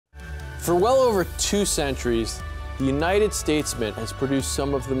For well over 2 centuries, the United States Mint has produced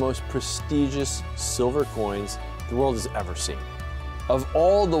some of the most prestigious silver coins the world has ever seen. Of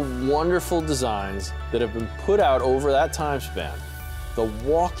all the wonderful designs that have been put out over that time span, the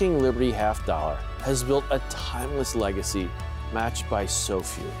Walking Liberty half dollar has built a timeless legacy matched by so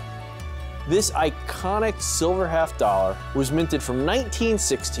few. This iconic silver half dollar was minted from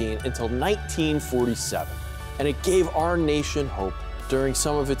 1916 until 1947, and it gave our nation hope during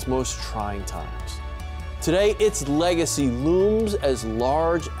some of its most trying times. Today, its legacy looms as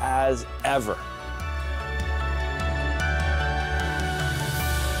large as ever.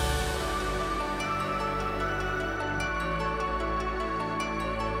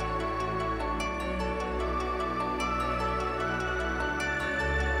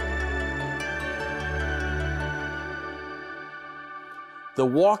 The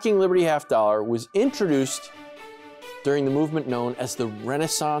Walking Liberty half dollar was introduced during the movement known as the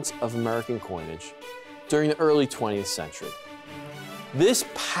Renaissance of American coinage during the early 20th century. This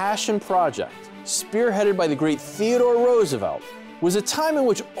passion project, spearheaded by the great Theodore Roosevelt, was a time in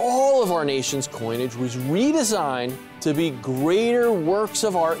which all of our nation's coinage was redesigned to be greater works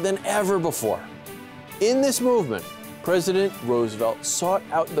of art than ever before. In this movement, President Roosevelt sought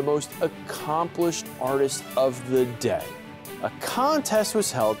out the most accomplished artists of the day. A contest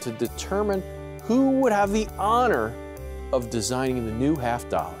was held to determine who would have the honor of designing the new half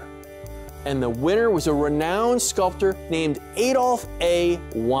dollar. And the winner was a renowned sculptor named Adolph A.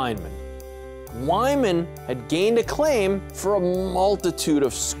 Weinman. Weinman had gained acclaim for a multitude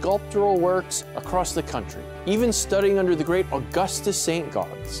of sculptural works across the country, even studying under the great Augustus St.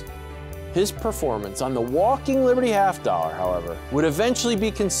 Gaudens. His performance on the Walking Liberty half dollar, however, would eventually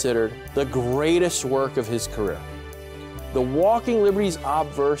be considered the greatest work of his career. The Walking Liberty's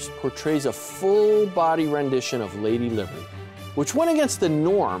obverse portrays a full-body rendition of Lady Liberty, which went against the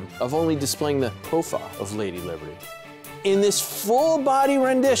norm of only displaying the profile of Lady Liberty. In this full-body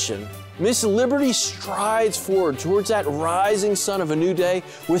rendition, Miss Liberty strides forward towards that rising sun of a new day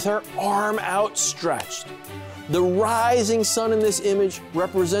with her arm outstretched. The rising sun in this image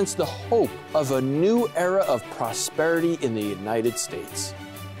represents the hope of a new era of prosperity in the United States.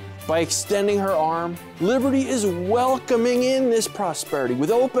 By extending her arm, Liberty is welcoming in this prosperity with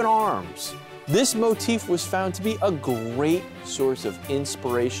open arms. This motif was found to be a great source of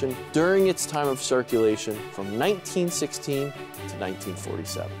inspiration during its time of circulation from 1916 to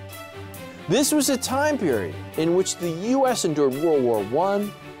 1947. This was a time period in which the U.S. endured World War I,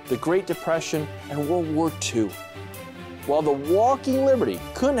 the Great Depression, and World War II. While the Walking Liberty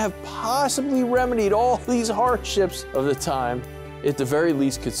couldn't have possibly remedied all these hardships of the time, it at the very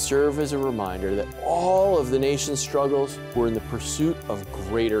least could serve as a reminder that all of the nation's struggles were in the pursuit of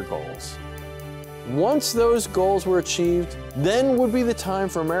greater goals. Once those goals were achieved, then would be the time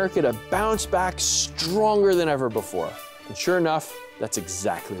for America to bounce back stronger than ever before. And sure enough, that's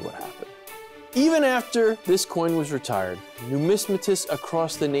exactly what happened. Even after this coin was retired, numismatists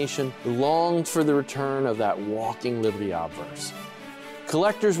across the nation longed for the return of that Walking Liberty obverse.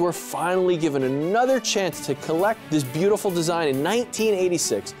 Collectors were finally given another chance to collect this beautiful design in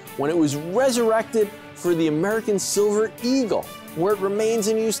 1986 when it was resurrected for the American Silver Eagle, where it remains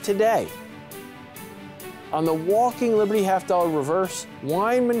in use today. On the Walking Liberty half dollar reverse,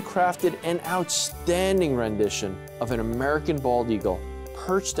 Weinman crafted an outstanding rendition of an American bald eagle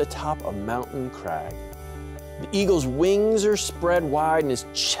perched atop a mountain crag. The eagle's wings are spread wide and his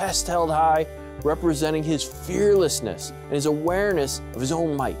chest held high, representing his fearlessness and his awareness of his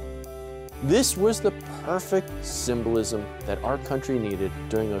own might. This was the perfect symbolism that our country needed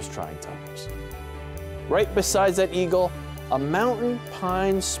during those trying times. Right beside that eagle, a mountain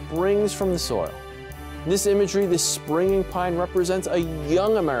pine springs from the soil. In this imagery, this springing pine represents a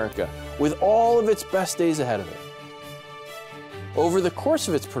young America with all of its best days ahead of it. Over the course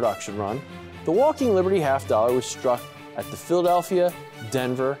of its production run, the Walking Liberty half dollar was struck at the Philadelphia,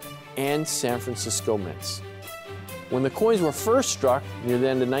 Denver, and San Francisco mints. When the coins were first struck near the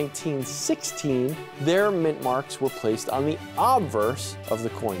end of 1916, their mint marks were placed on the obverse of the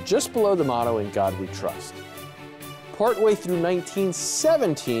coin, just below the motto, "In God We Trust." Partway through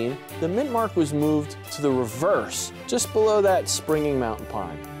 1917, the mint mark was moved to the reverse, just below that springing mountain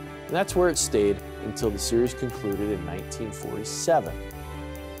pine. And that's where it stayed until the series concluded in 1947.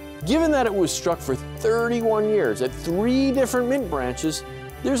 Given that it was struck for 31 years at 3 different mint branches,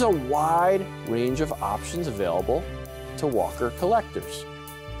 there's a wide range of options available to Walker collectors.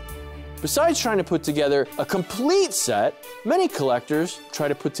 Besides trying to put together a complete set, many collectors try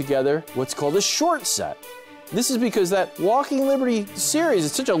to put together what's called a short set. This is because that Walking Liberty series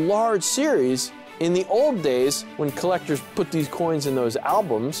is such a large series, In the old days, when collectors put these coins in those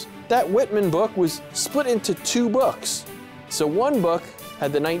albums, that Whitman book was split into 2 books. So one book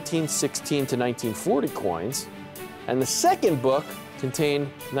had the 1916 to 1940 coins, and the second book contained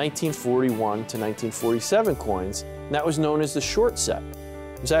 1941 to 1947 coins, and that was known as the short set.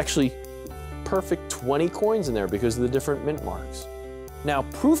 There's actually perfect 20 coins in there because of the different mint marks. Now,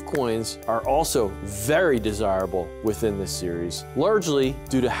 proof coins are also very desirable within this series, largely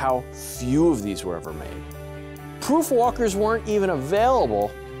due to how few of these were ever made. Proof walkers weren't even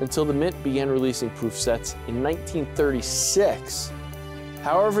available until the mint began releasing proof sets in 1936.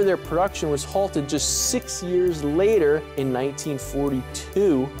 However, their production was halted just 6 years later in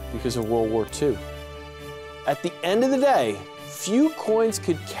 1942 because of World War II. At the end of the day, few coins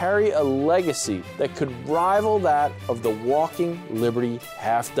could carry a legacy that could rival that of the Walking Liberty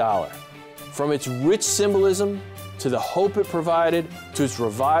half dollar. From its rich symbolism, to the hope it provided, to its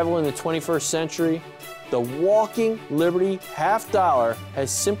revival in the 21st century, the Walking Liberty half dollar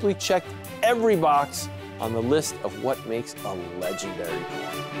has simply checked every box on the list of what makes a legendary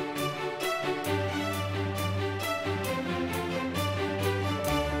coin.